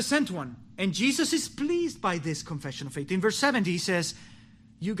He's the sent one. And Jesus is pleased by this confession of faith. In verse 70, He says,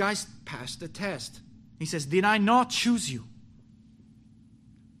 you guys passed the test. He says, did I not choose you?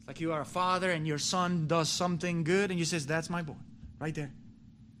 It's like you are a father and your son does something good, and you says, that's my boy, right there.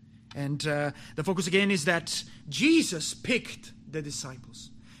 And the focus again is that Jesus picked the disciples.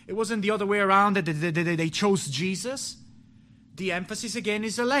 It wasn't the other way around that they chose Jesus. The emphasis again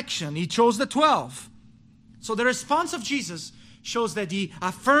is election. He chose the 12. So the response of Jesus shows that He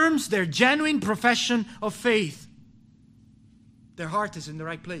affirms their genuine profession of faith. Their heart is in the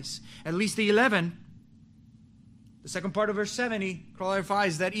right place. At least the 11, the second part of verse 70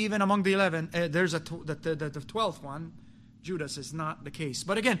 clarifies that even among the 11, there's the 12th one, Judas, is not the case.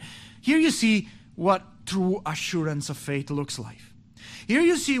 But again, here you see what true assurance of faith looks like. Here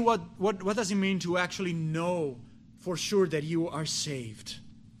you see what does it mean to actually know for sure that you are saved.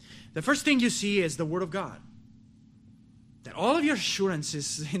 The first thing you see is the Word of God. That all of your assurance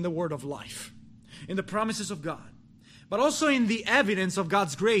is in the Word of life, in the promises of God, but also in the evidence of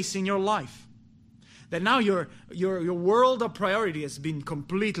God's grace in your life. That now your world of priority has been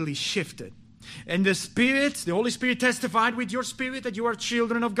completely shifted. And the Holy Spirit testified with your spirit that you are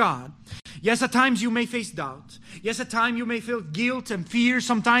children of God. Yes, at times you may face doubt. Yes, at times you may feel guilt and fear.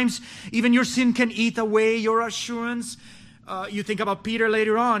 Sometimes even your sin can eat away your assurance. You think about Peter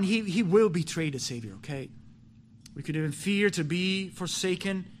later on. He will betray the Savior, okay? We could even fear to be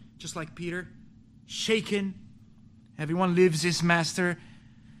forsaken, just like Peter. Shaken. Everyone leaves his master.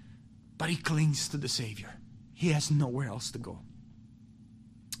 But he clings to the Savior. He has nowhere else to go.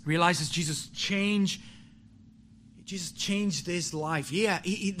 Realizes Jesus changed his life. Yeah,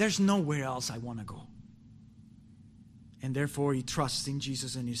 there's nowhere else I want to go. And therefore he trusts in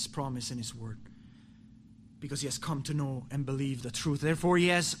Jesus and His promise and His Word. Because he has come to know and believe the truth. Therefore he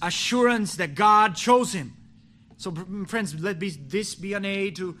has assurance that God chose him. So friends, let this be an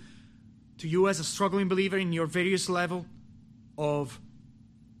aid to you as a struggling believer in your various level of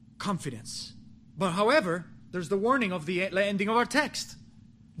confidence. But however, there's the warning of the ending of our text.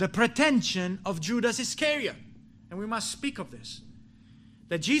 The pretension of Judas Iscariot. And we must speak of this.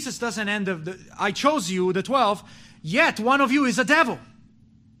 That Jesus doesn't end I chose you, the 12, yet one of you is a devil.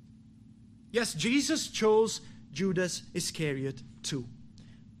 Yes, Jesus chose Judas Iscariot too.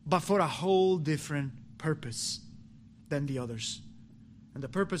 But for a whole different purpose than the others. And the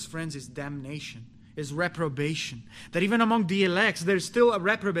purpose, friends, is damnation. Is reprobation. That even among the elect, there's still a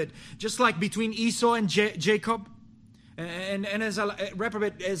reprobate. Just like between Esau and Jacob. And as a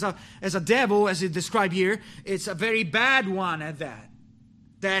reprobate, as a devil, as it described here, it's a very bad one at that.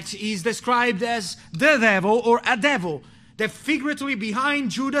 That is described as the devil or a devil. That figuratively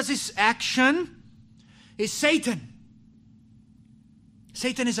behind Judas' action is Satan.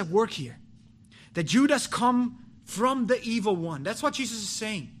 Satan is at work here. That Judas come from the evil one. That's what Jesus is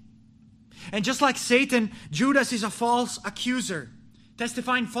saying. And just like Satan, Judas is a false accuser.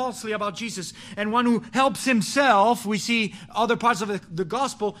 Testifying falsely about Jesus, and one who helps himself, we see other parts of the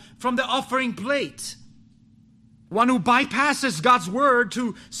gospel, from the offering plate. One who bypasses God's word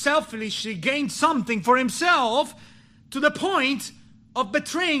to selfishly gain something for himself to the point of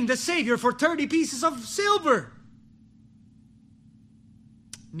betraying the Savior for 30 pieces of silver.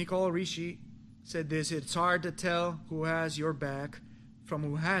 Nicole Rishi said this, it's hard to tell who has your back from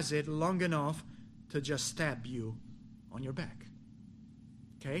who has it long enough to just stab you on your back.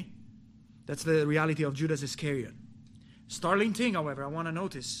 Okay? That's the reality of Judas Iscariot. Startling thing, however, I want to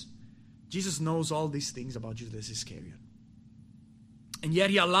notice. Jesus knows all these things about Judas Iscariot. And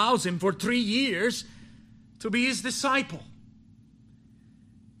yet he allows him for 3 years to be his disciple.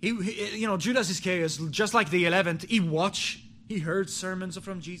 Judas Iscariot, just like the 11th, he heard sermons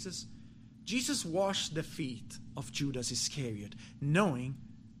from Jesus. Jesus washed the feet of Judas Iscariot, knowing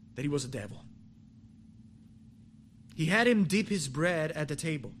that he was a devil. He had him dip his bread at the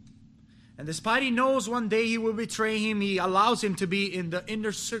table. And despite he knows one day he will betray him, he allows him to be in the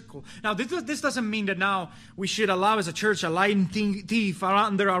inner circle. Now, this doesn't mean that now we should allow as a church a lying thief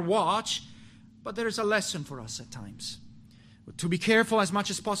under our watch, but there is a lesson for us at times. To be careful as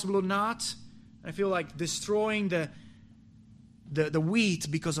much as possible or not. I feel like destroying the wheat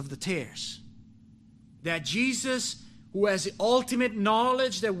because of the tares. That Jesus, who has the ultimate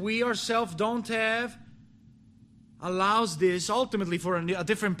knowledge that we ourselves don't have, allows this ultimately for a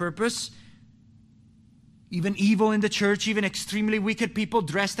different purpose. Even evil in the church, even extremely wicked people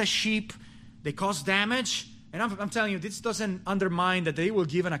dressed as sheep, they cause damage. And I'm telling you, this doesn't undermine that they will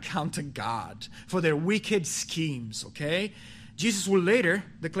give an account to God for their wicked schemes, okay? Jesus will later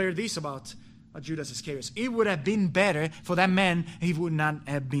declare this about Judas Iscariot. It would have been better for that man if he would not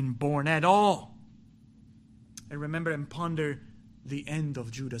have been born at all. And remember and ponder the end of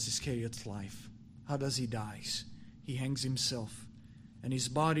Judas Iscariot's life. How does he die? He hangs himself. And his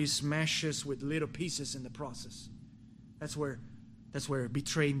body smashes with little pieces in the process. That's where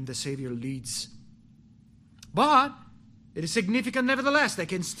betraying the Savior leads. But it is significant nevertheless. They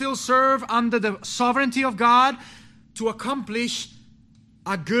can still serve under the sovereignty of God to accomplish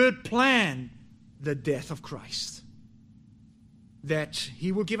a good plan, the death of Christ. That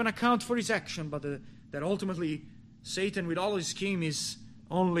he will give an account for his action, but that ultimately Satan with all his scheme is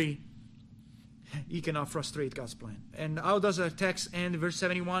only he cannot frustrate God's plan. And how does the text end? Verse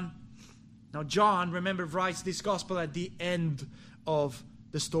 71. Now John, remember, writes this gospel at the end of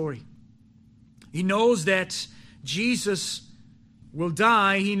the story. He knows that Jesus will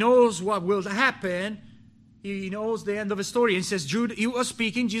die. He knows what will happen. He knows the end of the story. And he says,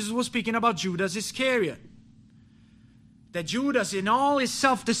 Jesus was speaking about Judas Iscariot. That Judas, in all his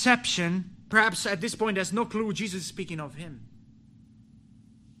self-deception, perhaps at this point has no clue Jesus is speaking of him.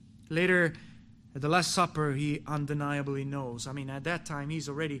 Later, at the Last Supper, he undeniably knows. I mean, at that time, he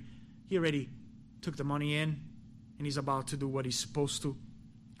already took the money in, and he's about to do what he's supposed to.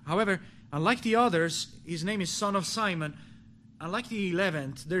 However, unlike the others, his name is Son of Simon. Unlike the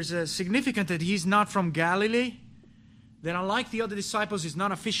 11th, there's a significance that he's not from Galilee. That unlike the other disciples, he's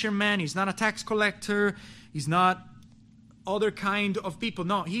not a fisherman, he's not a tax collector, he's not other kind of people.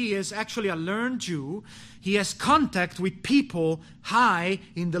 No, he is actually a learned Jew. He has contact with people high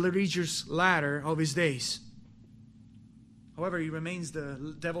in the religious ladder of his days. However, he remains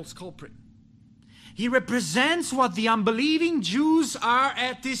the devil's culprit. He represents what the unbelieving Jews are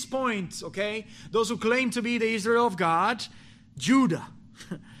at this point, okay? Those who claim to be the Israel of God, Judah,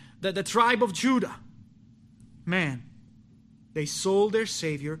 the tribe of Judah. Man, they sold their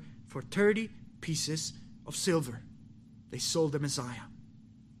Savior for 30 pieces of silver. They sold the Messiah.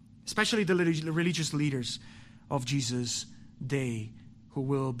 Especially the religious leaders of Jesus' day who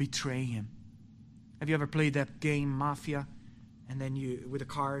will betray him. Have you ever played that game, Mafia? And then with the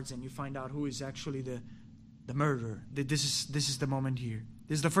cards, and you find out who is actually the murderer. This is the moment here.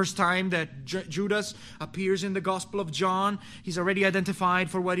 This is the first time that Judas appears in the Gospel of John. He's already identified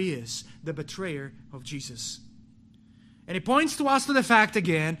for what he is, the betrayer of Jesus. And it points to us to the fact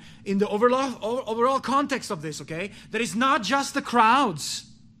again, in the overall context of this, okay, that it's not just the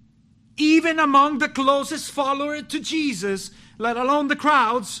crowds. Even among the closest followers to Jesus, let alone the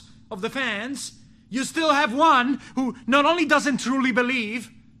crowds of the fans, you still have one who not only doesn't truly believe,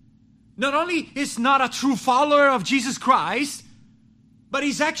 not only is not a true follower of Jesus Christ, but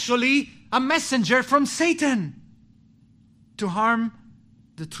he's actually a messenger from Satan to harm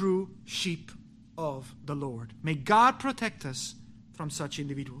the true sheep of the Lord. May God protect us from such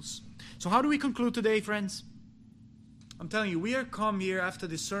individuals. So how do we conclude today, friends? I'm telling you, we are come here after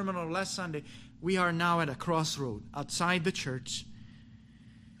the sermon of last Sunday. We are now at a crossroad outside the church.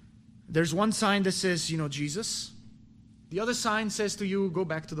 There's one sign that says, Jesus. The other sign says to you, go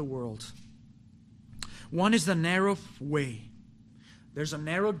back to the world. One is the narrow way. There's a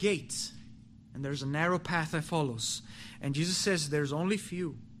narrow gate, and there's a narrow path that follows. And Jesus says there's only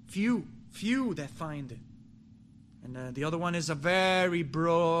few that find it. And the other one is a very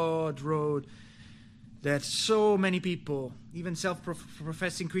broad road that so many people, even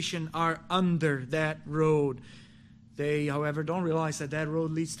self-professing Christians, are under that road. They, however, don't realize that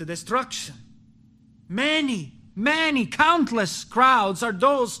road leads to destruction. Many, countless crowds are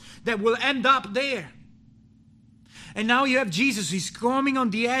those that will end up there. And now you have Jesus. He's coming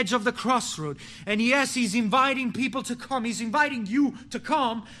on the edge of the crossroad. And yes, he's inviting people to come. He's inviting you to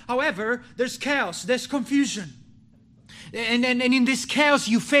come. However, there's chaos. There's confusion. And in this chaos,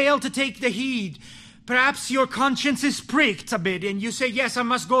 you fail to take the heed. Perhaps your conscience is pricked a bit and you say, yes, I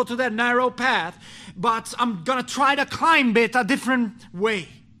must go to that narrow path, but I'm going to try to climb it a different way.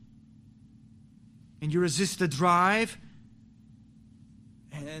 And you resist the drive,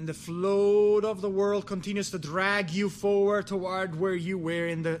 and the float of the world continues to drag you forward toward where you were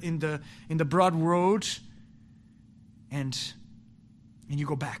in the broad road, and you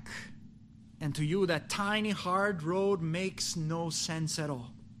go back. And to you, that tiny hard road makes no sense at all.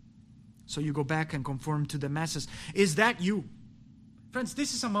 So you go back and conform to the masses. Is that you? Friends,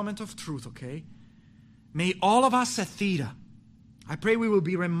 this is a moment of truth, okay? May all of us at Theta, I pray we will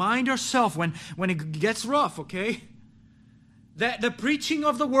be remind ourselves when it gets rough, okay? That the preaching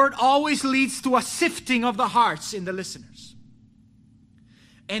of the word always leads to a sifting of the hearts in the listeners.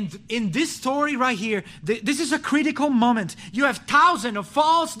 And in this story right here, this is a critical moment. You have thousands of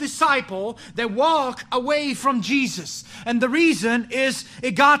false disciples that walk away from Jesus. And the reason is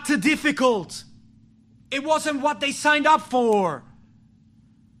it got too difficult. It wasn't what they signed up for.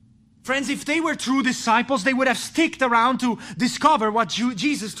 Friends, if they were true disciples, they would have sticked around to discover what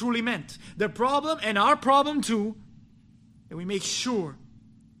Jesus truly meant. The problem, and our problem too, that we make sure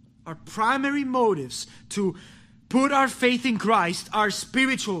our primary motives to put our faith in Christ are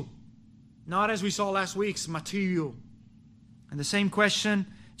spiritual, not, as we saw last week, material. And the same question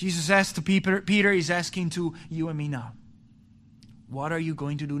Jesus asked to Peter is asking to you and me now. What are you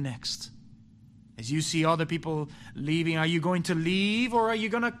going to do next? As you see other people leaving, are you going to leave or are you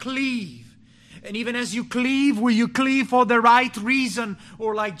going to cleave? And even as you cleave, will you cleave for the right reason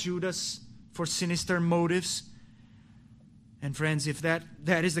or like Judas for sinister motives? And friends, if that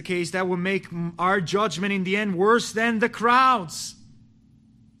is the case, that will make our judgment in the end worse than the crowds.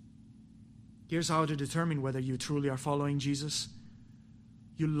 Here's how to determine whether you truly are following Jesus.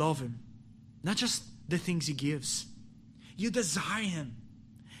 You love Him. Not just the things He gives. You desire Him.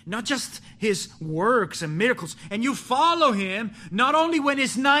 Not just His works and miracles. And you follow Him not only when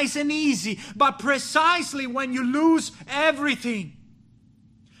it's nice and easy, but precisely when you lose everything.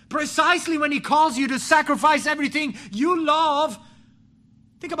 Precisely when He calls you to sacrifice everything you love.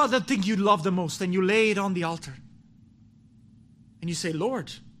 Think about the thing you love the most and you lay it on the altar. And you say,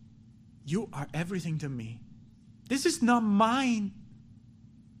 Lord, You are everything to me. This is not mine.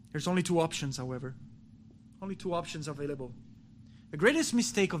 There's only two options, however. Only two options available. The greatest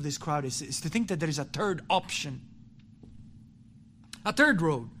mistake of this crowd is to think that there is a third option. A third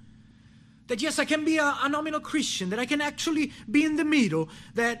road. That yes, I can be a nominal Christian, that I can actually be in the middle,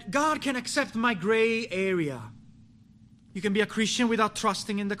 that God can accept my gray area. You can be a Christian without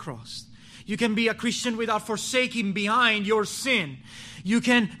trusting in the cross. You can be a Christian without forsaking behind your sin. You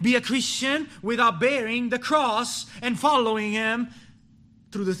can be a Christian without bearing the cross and following Him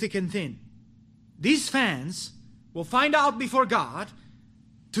through the thick and thin. These fans will find out before God,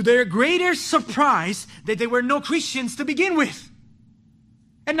 to their greater surprise, that they were no Christians to begin with.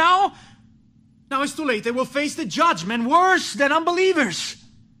 And now it's too late. They will face the judgment worse than unbelievers.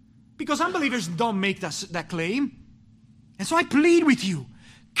 Because unbelievers don't make that claim. And so I plead with you,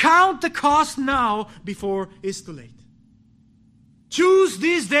 count the cost now before it's too late. Choose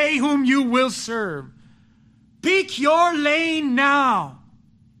this day whom you will serve. Pick your lane now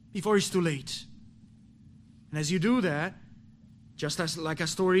before it's too late. And as you do that, just as like a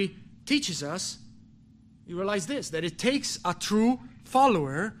story teaches us, you realize this, that it takes a true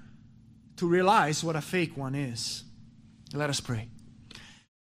follower to realize what a fake one is. Let us pray.